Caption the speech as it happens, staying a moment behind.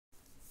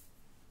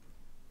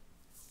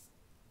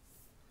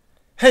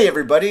Hey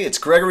everybody, it's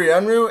Gregory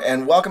Unruh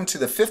and welcome to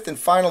the fifth and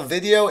final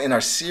video in our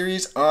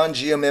series on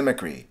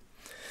geomimicry.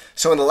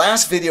 So in the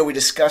last video we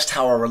discussed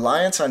how our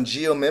reliance on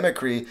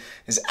geomimicry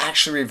is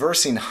actually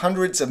reversing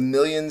hundreds of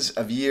millions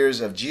of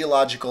years of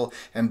geological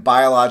and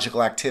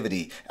biological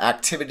activity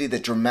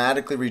that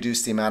dramatically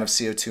reduced the amount of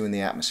CO2 in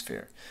the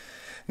atmosphere.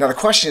 Now the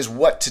question is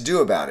what to do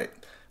about it.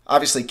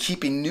 Obviously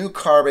keeping new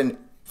carbon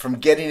from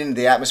getting into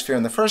the atmosphere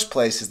in the first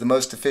place is the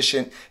most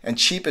efficient and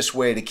cheapest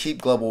way to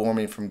keep global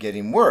warming from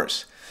getting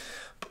worse.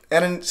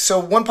 And so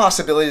one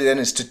possibility then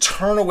is to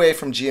turn away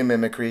from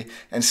geomimicry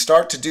and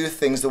start to do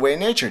things the way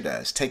nature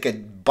does. Take a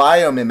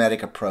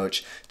biomimetic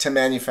approach to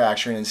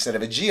manufacturing instead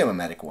of a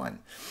geomimetic one.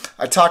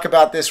 I talk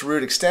about this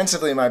route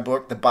extensively in my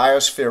book, The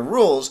Biosphere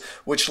Rules,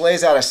 which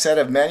lays out a set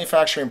of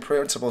manufacturing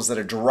principles that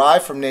are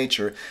derived from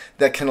nature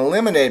that can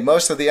eliminate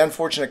most of the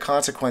unfortunate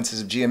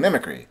consequences of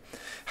geomimicry.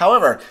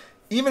 However,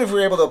 even if we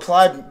were able to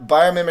apply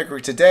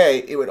biomimicry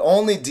today, it would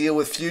only deal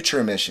with future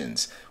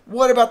emissions.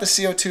 What about the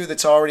CO2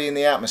 that's already in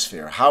the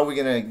atmosphere? How are we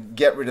going to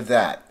get rid of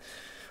that?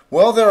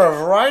 Well, there are a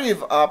variety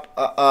of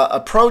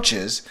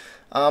approaches,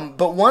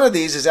 but one of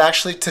these is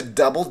actually to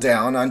double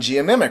down on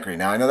geomimicry.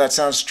 Now, I know that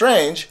sounds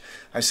strange.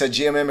 I said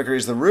geomimicry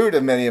is the root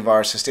of many of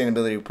our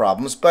sustainability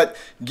problems, but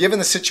given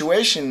the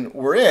situation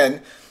we're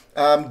in,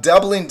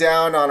 doubling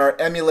down on our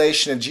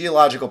emulation of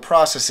geological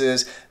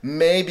processes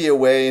may be a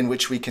way in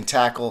which we can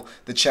tackle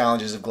the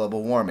challenges of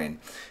global warming.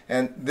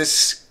 And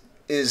these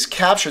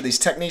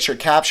techniques are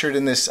captured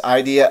in this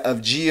idea of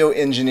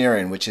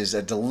geoengineering, which is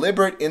a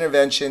deliberate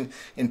intervention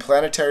in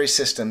planetary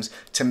systems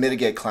to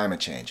mitigate climate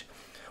change.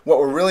 What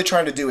we're really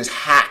trying to do is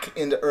hack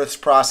into Earth's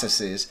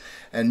processes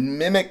and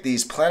mimic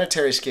these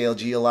planetary scale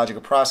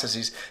geological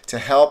processes to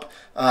help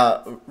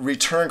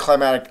return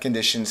climatic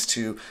conditions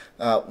to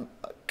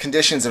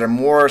conditions that are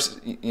more,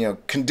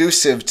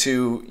 conducive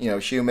to,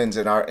 humans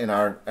in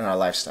our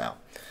lifestyle.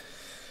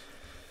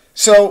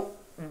 So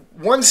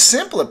one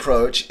simple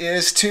approach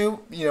is to,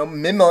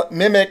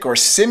 mimic or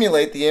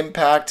simulate the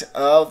impact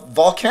of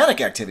volcanic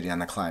activity on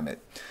the climate.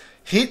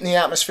 Heat in the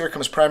atmosphere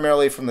comes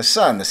primarily from the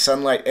sun. The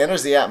sunlight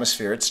enters the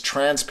atmosphere. It's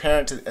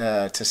transparent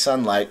to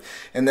sunlight,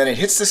 and then it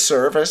hits the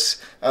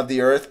surface of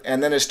the Earth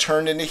and then is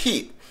turned into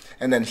heat.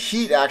 And then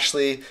heat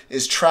actually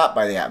is trapped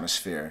by the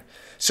atmosphere.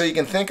 So you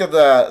can think of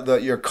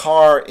your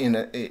car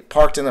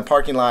parked in the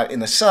parking lot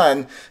in the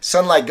sun.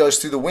 Sunlight goes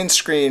through the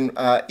windscreen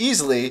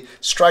easily,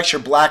 strikes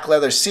your black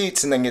leather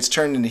seats, and then gets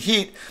turned into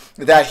heat.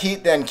 That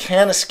heat then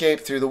can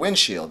escape through the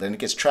windshield, and it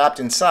gets trapped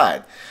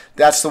inside.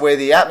 That's the way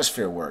the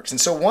atmosphere works. And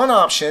so one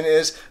option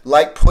is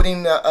like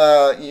parking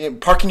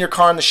your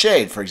car in the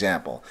shade, for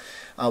example.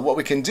 What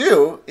we can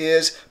do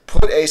is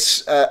put a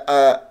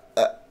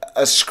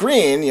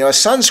screen, a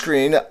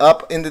sunscreen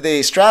up into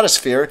the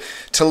stratosphere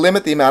to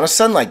limit the amount of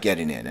sunlight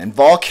getting in. And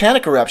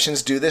volcanic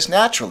eruptions do this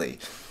naturally.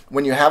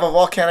 When you have a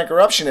volcanic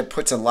eruption, it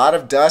puts a lot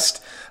of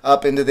dust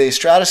up into the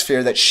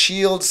stratosphere that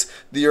shields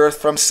the Earth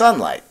from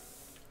sunlight.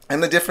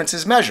 And the difference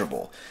is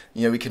measurable.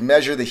 We can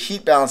measure the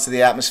heat balance of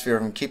the atmosphere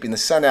from keeping the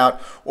sun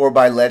out or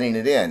by letting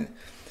it in.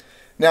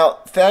 Now,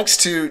 thanks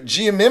to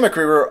geomimicry,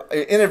 we're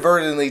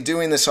inadvertently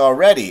doing this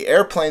already.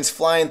 Airplanes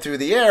flying through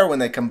the air, when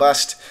they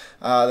combust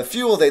the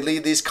fuel, they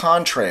leave these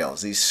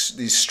contrails,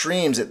 these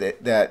streams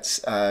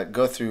that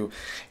go through,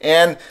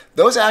 and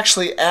those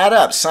actually add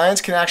up.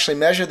 Science can actually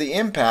measure the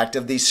impact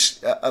of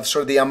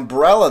sort of the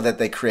umbrella that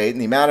they create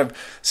and the amount of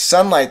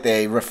sunlight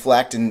they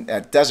reflect and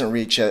doesn't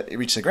reach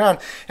the ground,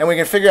 and we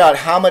can figure out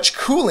how much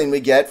cooling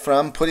we get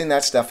from putting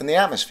that stuff in the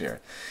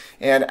atmosphere.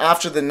 And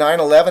after the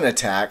 9/11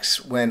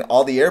 attacks, when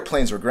all the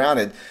airplanes were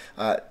grounded,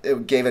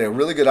 it gave it a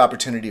really good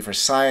opportunity for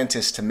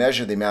scientists to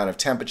measure the amount of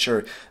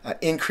temperature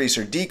increase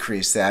or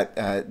decrease that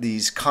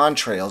these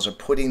contrails are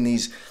putting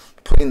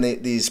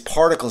these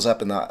particles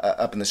up in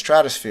the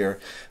stratosphere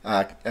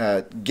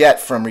get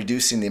from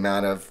reducing the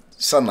amount of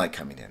sunlight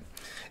coming in.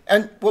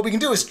 And what we can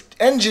do is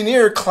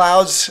engineer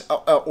clouds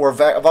or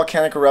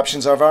volcanic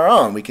eruptions of our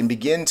own. We can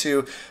begin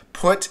to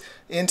put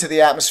into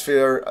the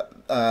atmosphere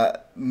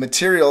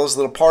materials,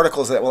 little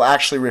particles that will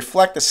actually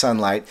reflect the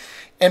sunlight,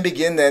 and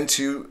begin then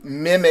to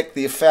mimic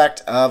the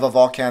effect of a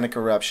volcanic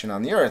eruption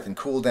on the Earth and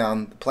cool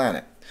down the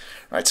planet.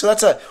 Right? So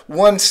that's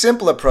one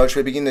simple approach.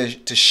 We begin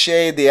to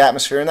shade the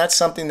atmosphere, and that's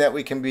something that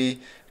can be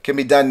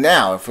done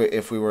now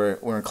if we were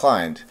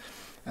inclined.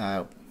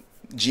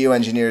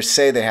 Geoengineers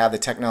say they have the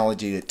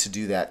technology to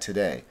do that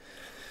today.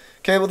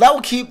 Okay, well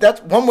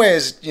that one way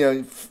is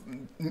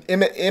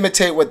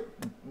imitate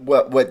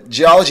what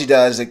geology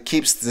does. It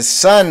keeps the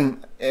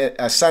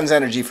sun's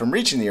energy from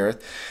reaching the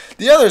Earth.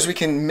 The other is we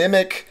can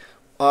mimic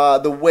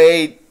the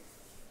way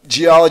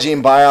geology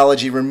and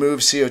biology remove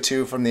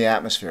CO2 from the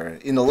atmosphere.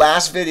 In the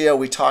last video,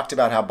 we talked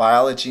about how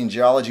biology and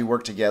geology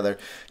work together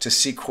to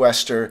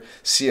sequester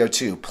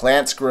CO2.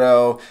 Plants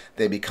grow,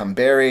 they become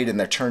buried, and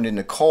they're turned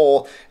into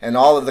coal, and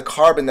all of the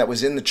carbon that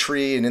was in the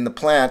tree and in the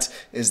plant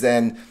is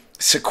then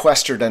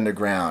sequestered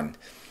underground.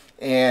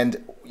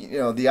 And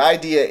the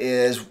idea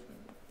is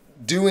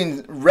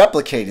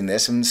replicating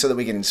this, and so that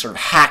we can sort of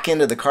hack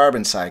into the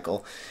carbon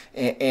cycle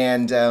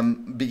and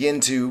begin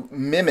to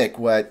mimic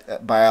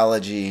what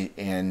biology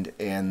and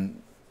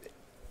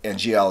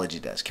geology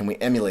does. Can we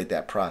emulate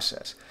that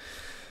process?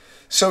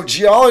 So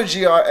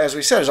geology, as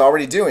we said, is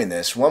already doing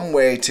this. One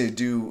way to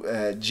do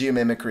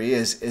geomimicry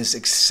is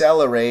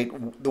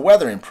accelerate the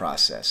weathering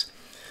process.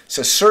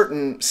 So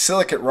certain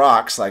silicate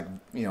rocks, like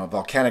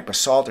volcanic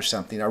basalt or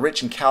something, are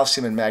rich in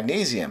calcium and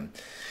magnesium.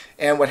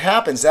 And what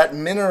happens, that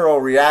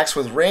mineral reacts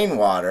with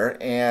rainwater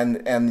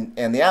and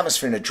the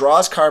atmosphere, and it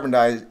draws carbon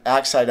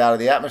dioxide out of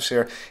the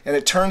atmosphere, and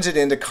it turns it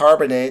into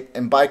carbonate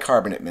and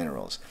bicarbonate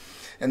minerals.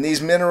 And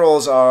these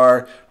minerals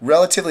are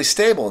relatively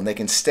stable, and they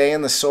can stay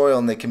in the soil,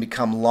 and they can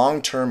become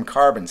long-term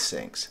carbon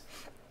sinks.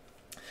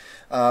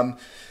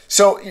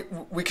 So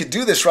we could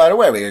do this right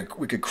away.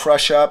 We could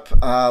crush up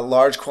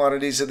large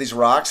quantities of these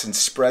rocks and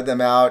spread them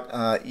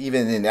out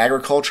even in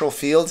agricultural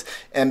fields,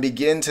 and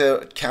begin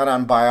to count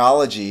on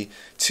geology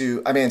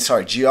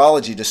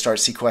to start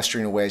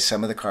sequestering away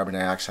some of the carbon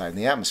dioxide in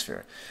the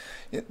atmosphere.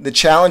 The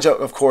challenge,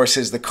 of course,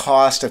 is the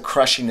cost of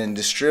crushing and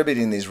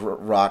distributing these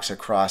rocks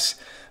across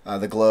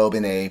the globe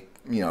in a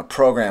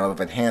program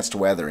of enhanced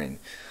weathering.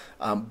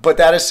 But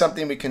that is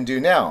something we can do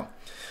now.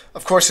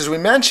 Of course, as we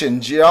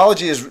mentioned,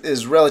 geology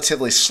is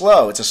relatively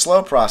slow. It's a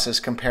slow process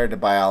compared to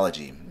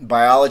biology.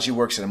 Biology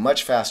works at a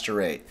much faster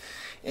rate.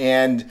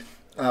 And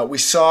we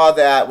saw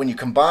that when you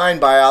combine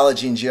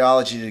biology and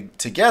geology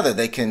together,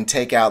 they can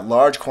take out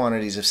large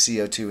quantities of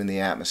CO2 in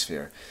the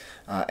atmosphere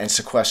and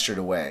sequester it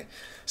away.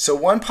 So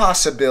one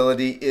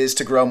possibility is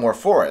to grow more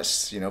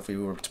forests. If we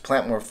were to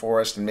plant more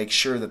forests and make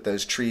sure that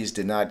those trees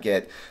did not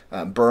get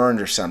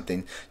burned or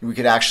something, we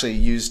could actually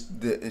use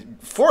the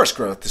forest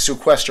growth to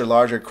sequester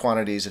larger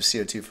quantities of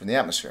CO2 from the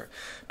atmosphere.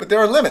 But there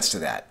are limits to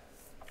that.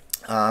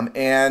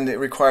 And it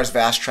requires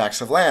vast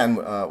tracts of land,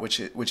 which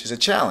is a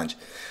challenge.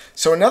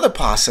 So another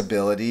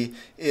possibility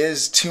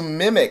is to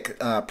mimic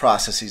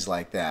processes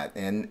like that.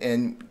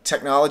 And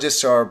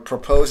technologists are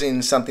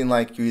proposing something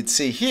like you would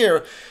see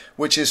here,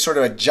 which is sort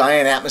of a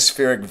giant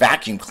atmospheric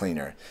vacuum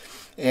cleaner.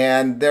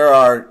 And there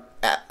are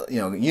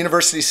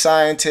university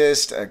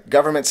scientists,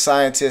 government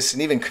scientists,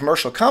 and even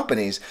commercial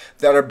companies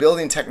that are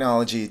building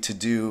technology to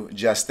do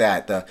just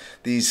that.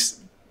 These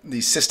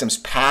systems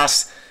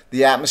pass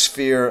the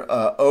atmosphere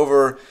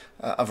over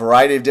a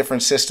variety of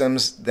different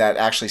systems that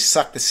actually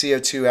suck the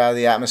CO2 out of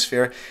the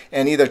atmosphere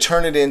and either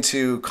turn it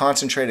into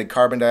concentrated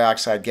carbon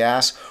dioxide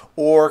gas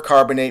or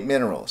carbonate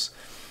minerals.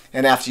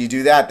 And after you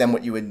do that, then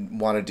what you would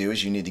want to do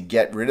is you need to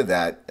get rid of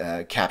that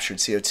captured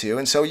CO2,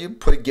 and so you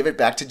give it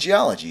back to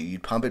geology. You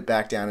pump it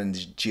back down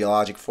into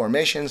geologic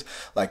formations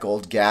like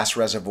old gas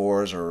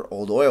reservoirs or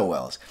old oil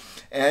wells,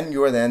 and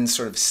you are then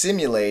sort of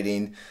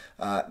simulating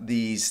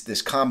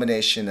this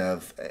combination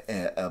of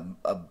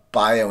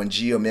bio and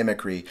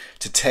geomimicry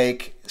to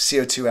take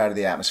CO2 out of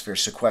the atmosphere,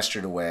 sequester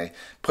it away,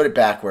 put it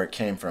back where it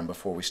came from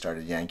before we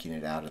started yanking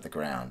it out of the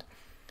ground.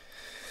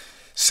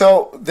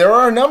 So there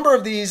are a number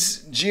of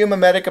these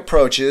geomimetic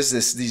approaches,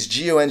 these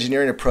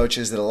geoengineering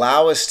approaches that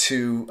allow us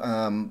to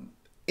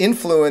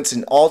influence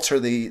and alter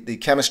the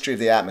chemistry of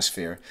the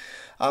atmosphere.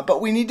 But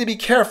we need to be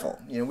careful.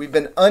 We've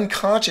been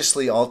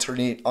unconsciously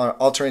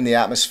altering the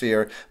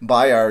atmosphere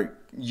by our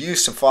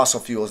use of fossil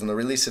fuels and the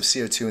release of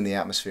CO2 in the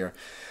atmosphere.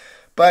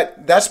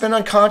 But that's been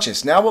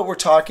unconscious. Now what we're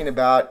talking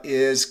about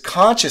is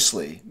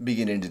consciously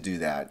beginning to do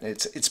that.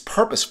 It's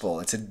purposeful.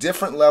 It's a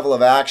different level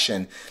of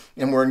action,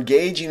 and we're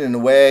engaging in a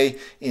way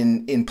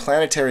in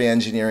planetary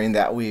engineering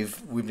that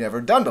we've never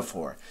done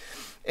before.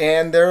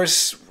 And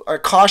there's a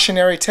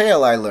cautionary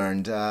tale I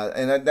learned,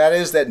 and that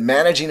is that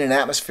managing an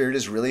atmosphere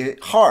is really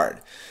hard.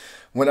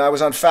 When I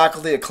was on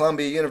faculty at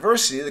Columbia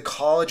University, the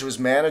college was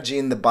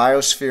managing the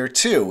Biosphere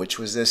 2, which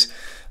was this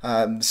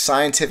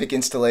scientific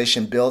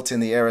installation built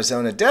in the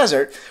Arizona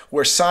desert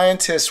where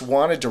scientists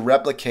wanted to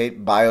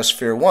replicate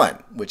Biosphere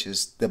 1, which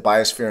is the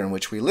biosphere in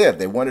which we live.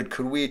 They wondered,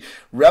 could we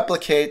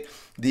replicate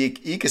the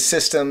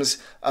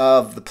ecosystems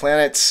of the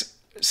planet's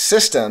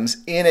systems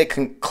in a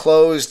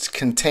closed,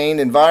 contained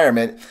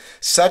environment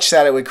such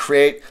that it would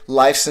create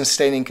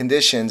life-sustaining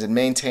conditions and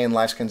maintain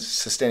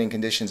life-sustaining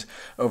conditions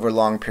over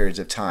long periods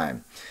of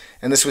time.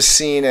 And this was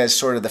seen as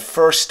sort of the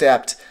first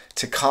step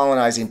to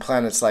colonizing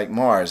planets like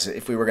Mars.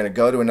 If we were going to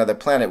go to another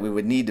planet, we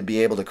would need to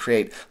be able to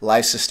create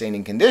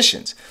life-sustaining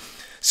conditions.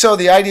 So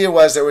the idea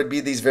was there would be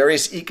these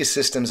various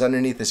ecosystems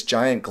underneath this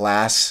giant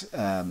glass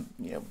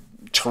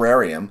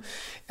terrarium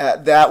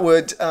that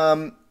would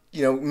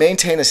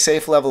maintain a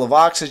safe level of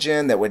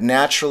oxygen, that would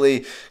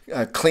naturally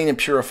clean and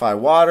purify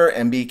water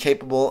and be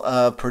capable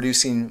of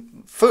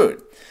producing food.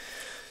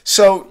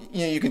 So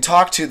you can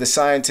talk to the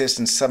scientists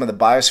and some of the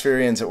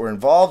biospherians that were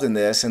involved in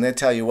this, and they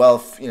tell you,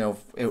 well,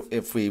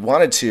 if we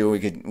wanted to, we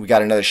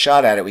got another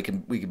shot at it. We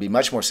could be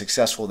much more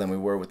successful than we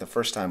were with the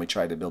first time we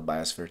tried to build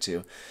Biosphere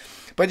 2.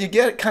 But you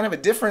get kind of a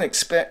different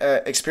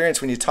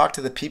experience when you talk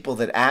to the people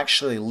that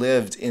actually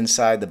lived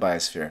inside the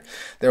biosphere.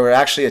 There were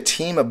actually a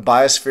team of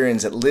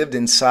biospherians that lived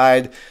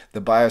inside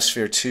the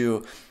Biosphere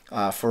 2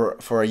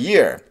 for a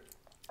year.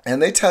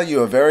 and they tell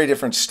you a very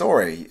different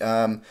story.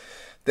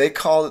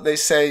 They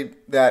say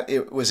that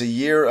it was a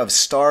year of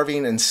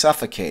starving and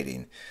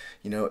suffocating.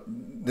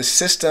 The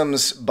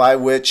systems by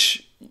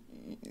which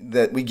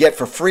that we get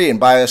for free in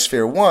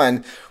Biosphere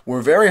 1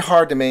 were very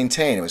hard to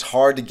maintain. It was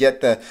hard to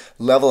get the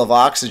level of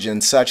oxygen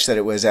such that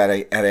it was at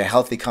a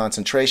healthy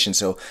concentration,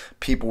 so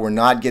people were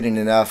not getting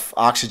enough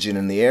oxygen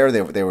in the air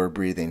they were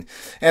breathing.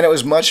 And it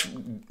was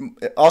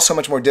also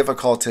much more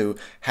difficult to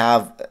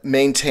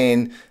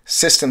maintain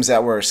systems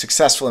that were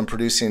successful in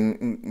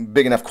producing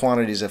big enough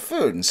quantities of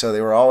food, and so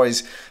they were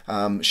always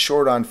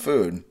short on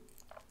food.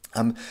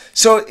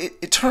 So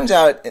it turns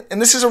out,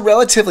 and this is a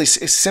relatively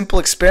simple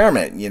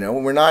experiment.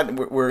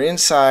 We're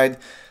inside.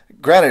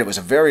 Granted, it was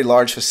a very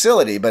large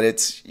facility, but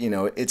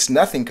it's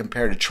nothing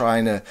compared to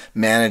trying to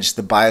manage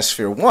the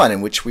Biosphere 1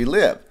 in which we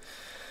live.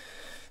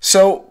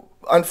 So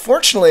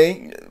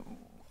unfortunately,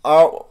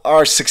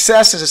 our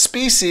success as a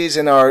species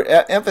and our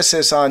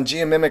emphasis on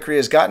geomimicry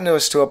has gotten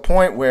us to a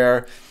point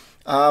where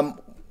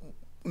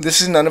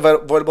this is an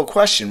unavoidable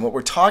question. What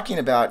we're talking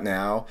about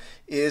now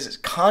is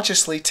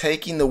consciously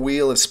taking the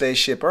wheel of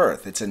Spaceship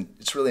Earth.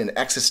 It's really an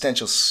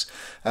existential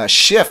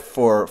shift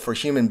for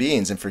human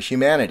beings and for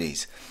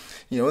humanities.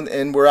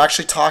 And we're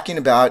actually talking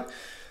about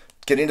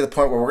getting to the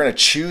point where we're going to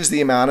choose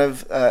the amount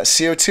of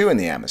CO2 in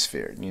the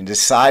atmosphere.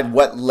 Decide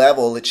what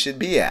level it should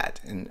be at.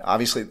 And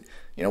obviously,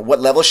 what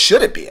level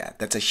should it be at?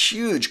 That's a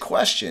huge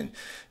question.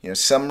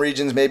 Some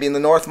regions maybe in the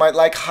north might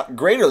like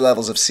greater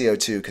levels of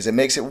CO2 because it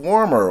makes it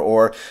warmer,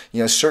 or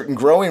certain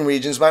growing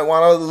regions might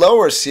want to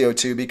lower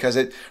CO2 because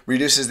it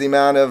reduces the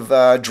amount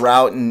of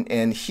drought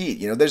and heat.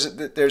 There's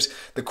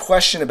the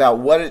question about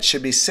what it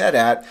should be set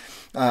at,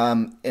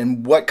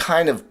 and what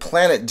kind of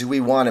planet do we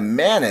want to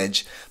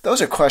manage.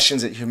 Those are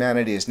questions that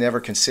humanity has never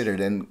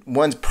considered, and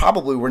ones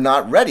probably we're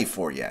not ready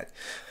for yet.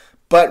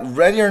 But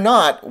ready or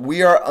not,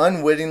 we are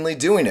unwittingly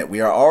doing it. We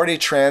are already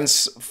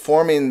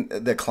transforming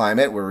the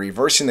climate. We're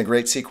reversing the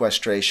Great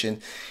Sequestration.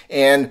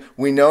 And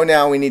we know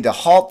now we need to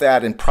halt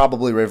that and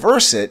probably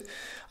reverse it.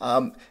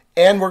 And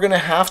we're going to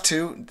have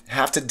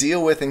to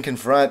deal with and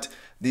confront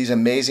these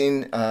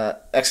amazing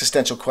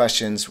existential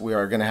questions we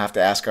are going to have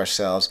to ask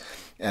ourselves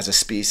as a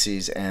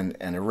species and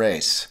a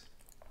race.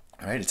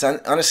 All right? It's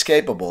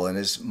unescapable. And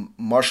as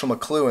Marshall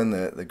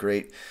McLuhan, the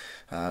great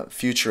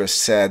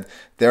futurist, said,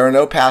 there are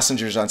no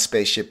passengers on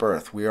Spaceship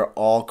Earth. We are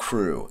all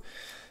crew.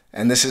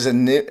 And this is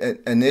an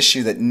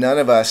issue that none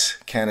of us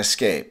can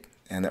escape,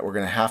 and that we're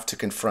going to have to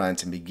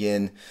confront and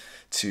begin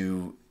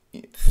to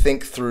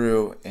think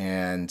through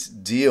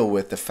and deal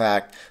with the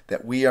fact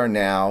that we are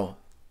now,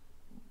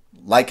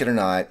 like it or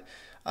not,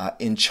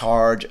 in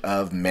charge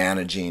of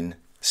managing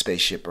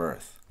Spaceship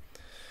Earth.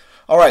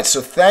 All right,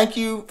 so thank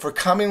you for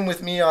coming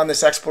with me on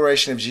this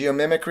exploration of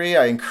geomimicry.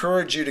 I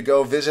encourage you to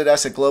go visit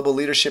us at Global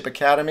Leadership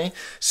Academy.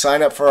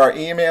 Sign up for our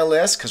email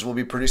list because we'll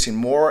be producing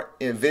more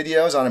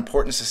videos on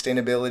important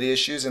sustainability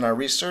issues in our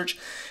research.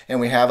 And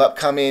we have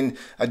upcoming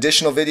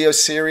additional video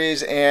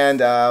series, and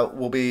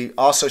we'll be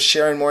also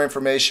sharing more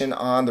information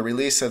on the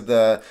release of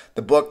the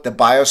book, The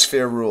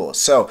Biosphere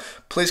Rules. So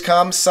please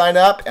come, sign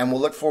up, and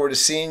we'll look forward to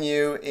seeing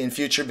you in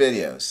future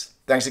videos.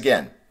 Thanks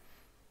again.